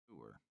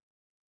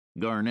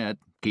Garnett,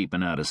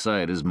 keeping out of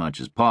sight as much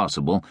as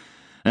possible,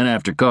 and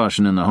after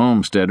cautioning the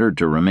homesteader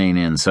to remain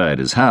inside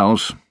his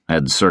house,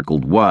 had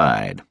circled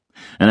wide,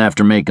 and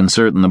after making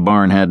certain the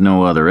barn had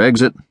no other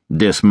exit,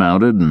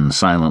 dismounted and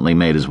silently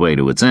made his way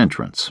to its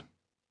entrance.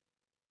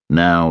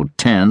 Now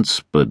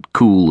tense, but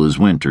cool as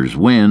winter's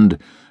wind,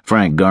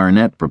 Frank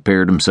Garnett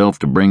prepared himself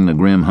to bring the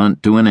grim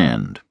hunt to an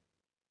end.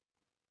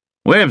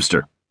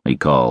 "Webster," he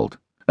called,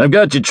 "I've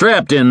got you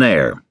trapped in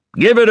there.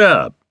 Give it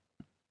up."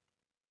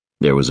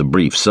 There was a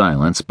brief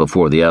silence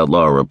before the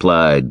outlaw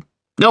replied,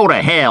 "Go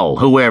to hell,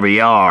 whoever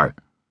you are."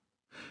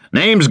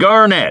 "Name's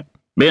Garnett.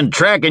 Been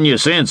tracking you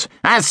since.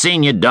 I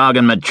seen you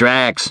dogging my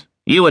tracks.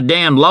 You a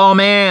damn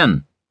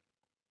lawman?"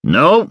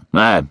 "No,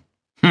 a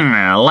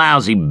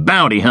lousy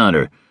bounty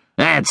hunter.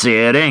 That's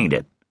it, ain't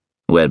it?"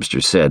 Webster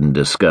said in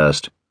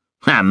disgust.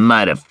 "I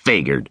might have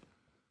figured."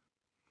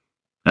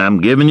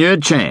 "I'm giving you a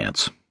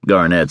chance,"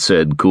 Garnett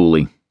said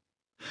coolly.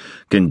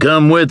 "Can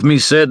come with me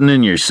setting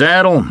in your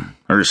saddle,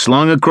 or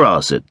slung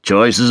across it.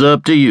 Choice is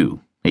up to you,"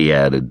 he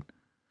added,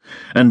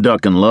 and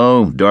ducking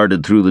low,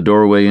 darted through the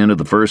doorway into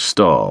the first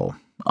stall,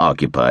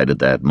 occupied at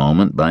that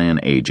moment by an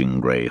aging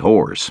gray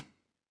horse.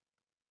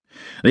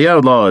 The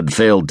outlaw had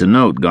failed to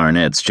note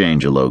Garnett's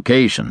change of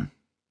location.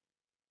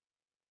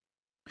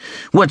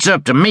 "What's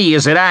up to me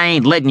is that I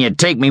ain't letting you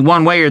take me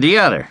one way or the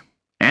other,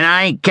 and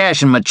I ain't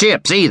cashing my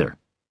chips either."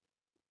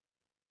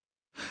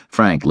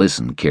 Frank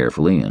listened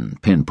carefully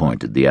and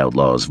pinpointed the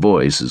outlaw's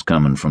voice as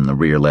coming from the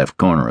rear left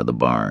corner of the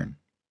barn.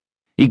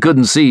 He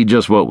couldn't see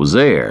just what was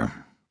there.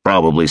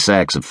 Probably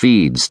sacks of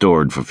feed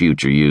stored for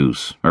future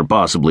use, or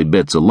possibly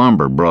bits of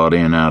lumber brought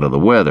in out of the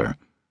weather,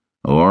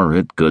 or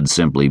it could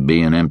simply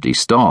be an empty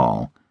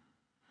stall.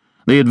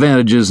 The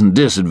advantages and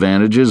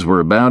disadvantages were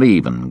about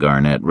even,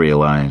 Garnett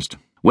realized.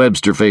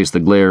 Webster faced the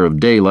glare of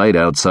daylight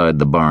outside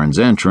the barn's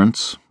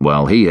entrance,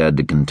 while he had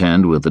to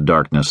contend with the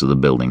darkness of the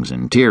building's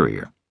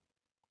interior.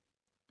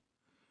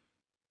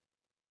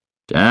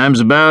 "Time's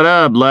about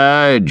up,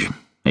 Lige,"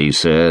 he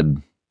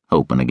said,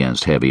 hoping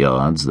against heavy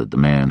odds that the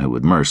man who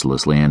had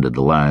mercilessly ended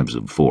the lives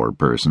of 4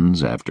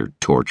 persons after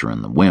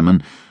torturing the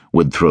women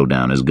would throw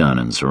down his gun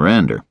and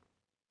surrender.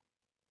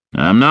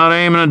 "I'm not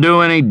aiming to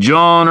do any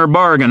jawing or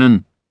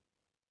bargaining."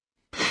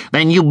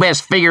 "Then you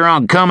best figure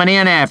on coming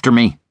in after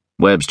me,"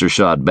 Webster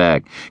shot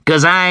back,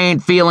 "'cause I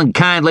ain't feeling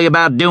kindly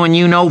about doing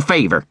you no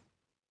favor."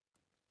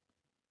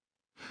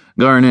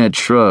 Garnett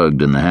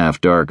shrugged in the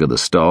half-dark of the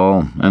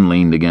stall and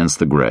leaned against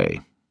the gray.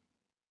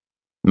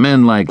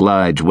 Men like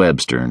Lige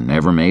Webster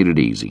never made it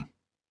easy,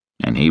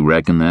 and he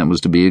reckoned that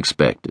was to be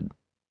expected.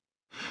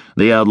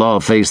 The outlaw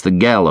faced the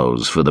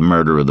gallows for the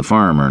murder of the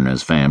farmer and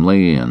his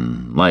family,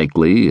 and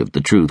likely, if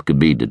the truth could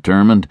be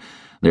determined,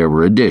 there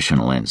were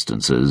additional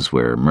instances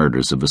where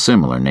murders of a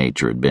similar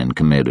nature had been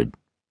committed.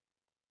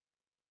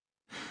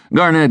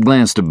 Garnett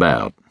glanced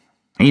about.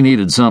 He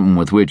needed something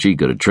with which he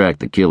could attract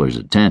the killer's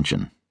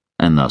attention,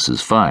 and thus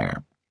his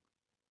fire.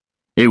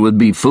 It would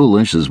be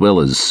foolish as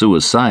well as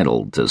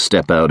suicidal to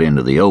step out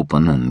into the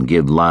open and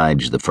give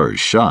Lige the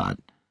first shot.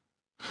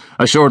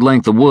 A short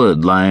length of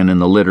wood lying in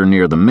the litter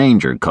near the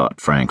manger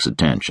caught Frank's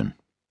attention.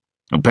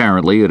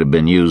 Apparently it had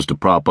been used to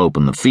prop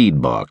open the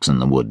feed box in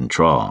the wooden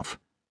trough.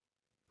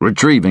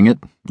 Retrieving it,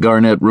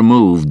 Garnett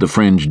removed the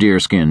fringed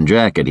deerskin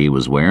jacket he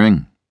was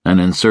wearing, and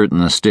inserting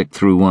the stick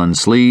through one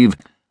sleeve,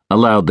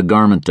 allowed the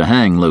garment to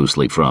hang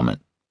loosely from it.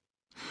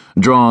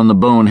 Drawing the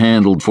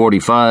bone-handled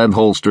 .45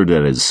 holstered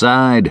at his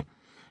side,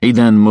 he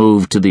then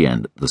moved to the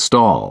end of the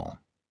stall.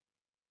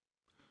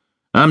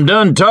 "I'm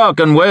done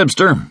talking,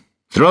 Webster.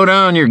 Throw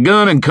down your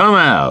gun and come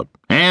out.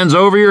 Hands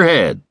over your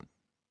head."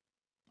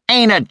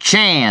 "Ain't a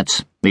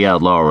chance," the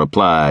outlaw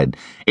replied.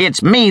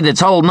 "It's me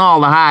that's holding all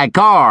the high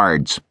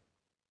cards."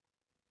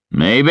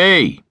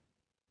 "Maybe.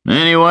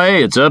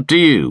 Anyway, it's up to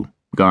you,"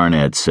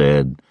 Garnett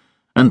said,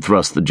 and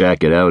thrust the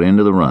jacket out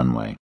into the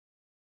runway.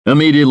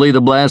 Immediately,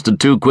 the blast of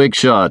 2 quick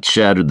shots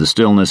shattered the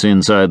stillness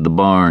inside the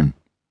barn.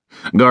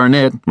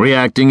 Garnett,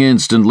 reacting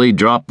instantly,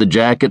 dropped the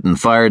jacket and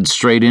fired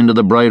straight into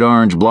the bright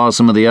orange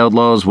blossom of the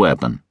outlaw's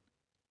weapon.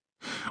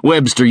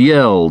 Webster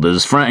yelled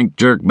as Frank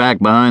jerked back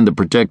behind the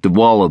protective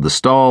wall of the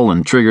stall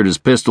and triggered his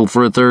pistol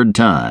for a 3rd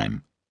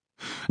time.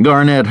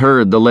 Garnett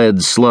heard the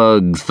lead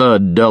slug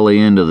thud dully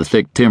into the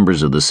thick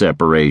timbers of the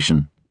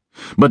separation,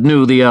 but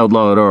knew the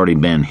outlaw had already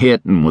been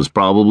hit and was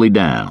probably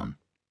down.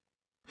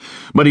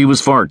 But he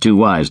was far too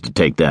wise to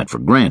take that for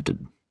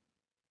granted.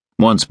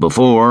 Once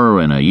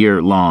before, in a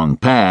year-long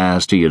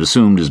past, he had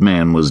assumed his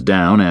man was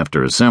down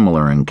after a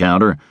similar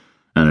encounter,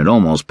 and had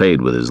almost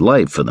paid with his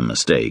life for the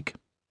mistake.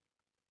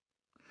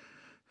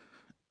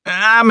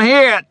 "I'm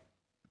hit!"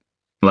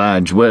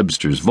 Lige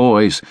Webster's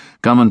voice,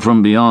 coming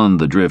from beyond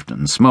the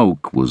drifting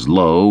smoke, was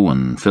low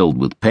and filled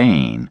with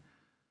pain.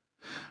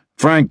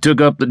 Frank took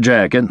up the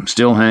jacket,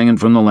 still hanging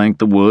from the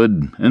length of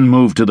wood, and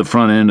moved to the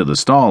front end of the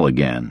stall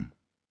again.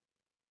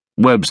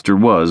 Webster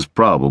was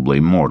probably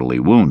mortally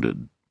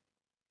wounded.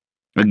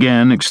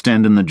 Again,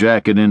 extending the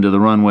jacket into the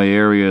runway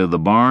area of the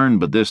barn,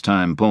 but this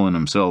time pulling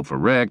himself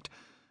erect,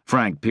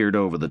 Frank peered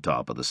over the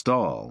top of the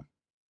stall.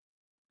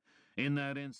 In that instant,